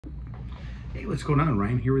Hey, what's going on?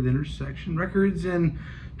 Ryan here with Intersection Records and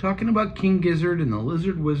talking about King Gizzard and the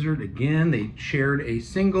Lizard Wizard. Again, they shared a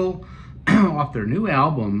single off their new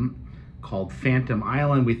album called Phantom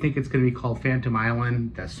Island. We think it's going to be called Phantom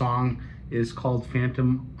Island. That song is called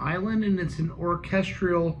Phantom Island, and it's an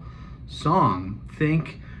orchestral song.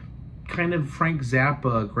 Think kind of Frank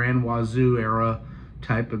Zappa, Grand Wazoo era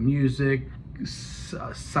type of music,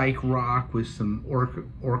 psych rock with some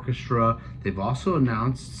orchestra. They've also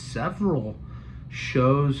announced several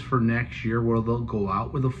shows for next year where they'll go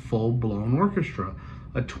out with a full-blown orchestra,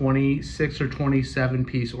 a 26 or 27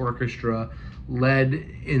 piece orchestra led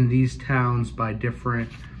in these towns by different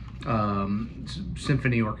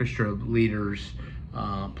symphony orchestra leaders,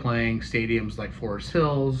 playing stadiums like Forest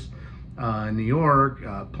Hills in New York,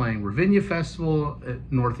 playing Ravinia Festival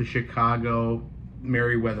north of Chicago,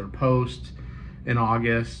 Merriweather Post in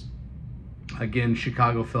August, again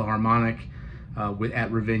Chicago Philharmonic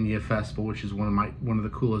at Ravinia Festival, which is one of the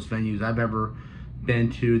coolest venues I've ever been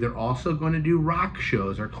to. They're also going to do rock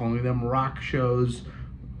shows. They're calling them rock shows,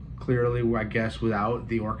 clearly, I guess, without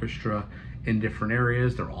the orchestra in different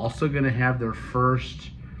areas. They're also going to have their first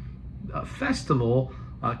festival,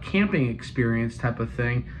 camping experience type of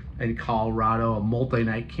thing in Colorado, a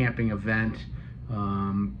multi-night camping event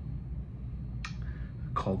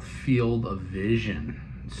called Field of Vision.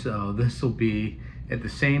 So this will be at the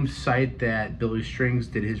same site that Billy Strings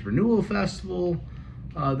did his Renewal Festival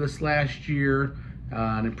this last year,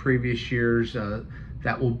 and in previous years.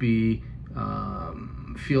 That will be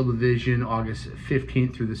Field of Vision, August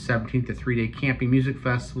 15th through the 17th, a 3-day camping music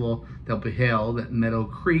festival that'll be held at Meadow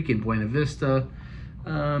Creek in Buena Vista.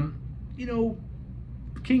 You know,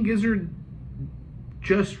 King Gizzard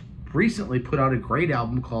just recently put out a great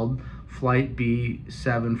album called Flight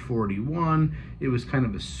B741. It was kind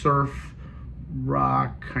of a surf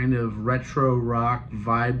rock, kind of retro rock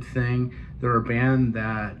vibe thing. They're a band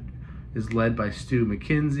that is led by Stu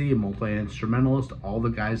McKenzie, a multi-instrumentalist. All the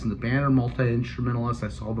guys in the band are multi-instrumentalists. I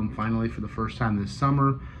saw them finally for the first time this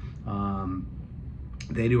summer.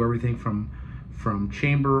 They do everything from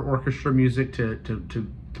chamber orchestra music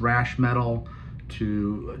to thrash metal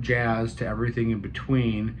to jazz to everything in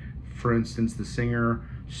between. For instance, the singer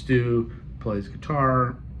Stu plays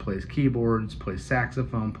guitar, plays keyboards, plays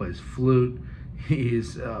saxophone, plays flute.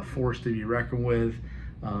 He's a force to be reckoned with.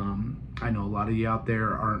 I know a lot of you out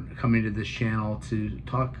there aren't coming to this channel to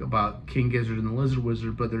talk about King Gizzard and the Lizard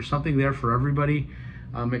Wizard, but there's something there for everybody.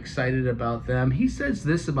 I'm excited about them. He says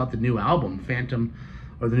this about the new album,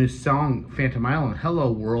 the new song, Phantom Island: "Hello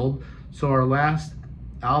World." So our last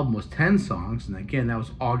album was 10 songs, and again, that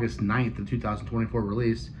was August 9th of 2024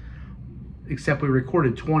 release, except we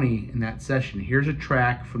recorded 20 in that session. Here's a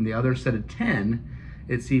track from the other set of 10.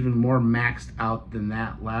 It's even more maxed out than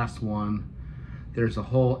that last one. There's a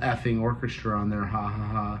whole effing orchestra on there, ha ha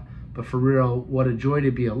ha. But for real, what a joy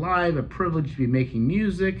to be alive, a privilege to be making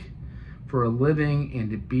music for a living, and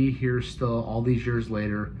to be here still all these years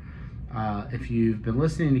later. If you've been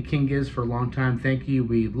listening to King Giz for a long time, thank you.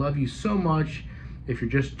 We love you so much. If you're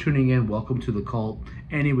just tuning in, welcome to the cult.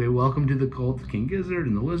 Anyway, welcome to the cult. King Gizzard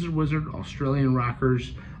and the Lizard Wizard, Australian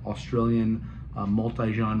rockers, Australian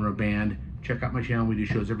multi-genre band. Check out my channel. We do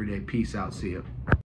shows every day. Peace out. See you.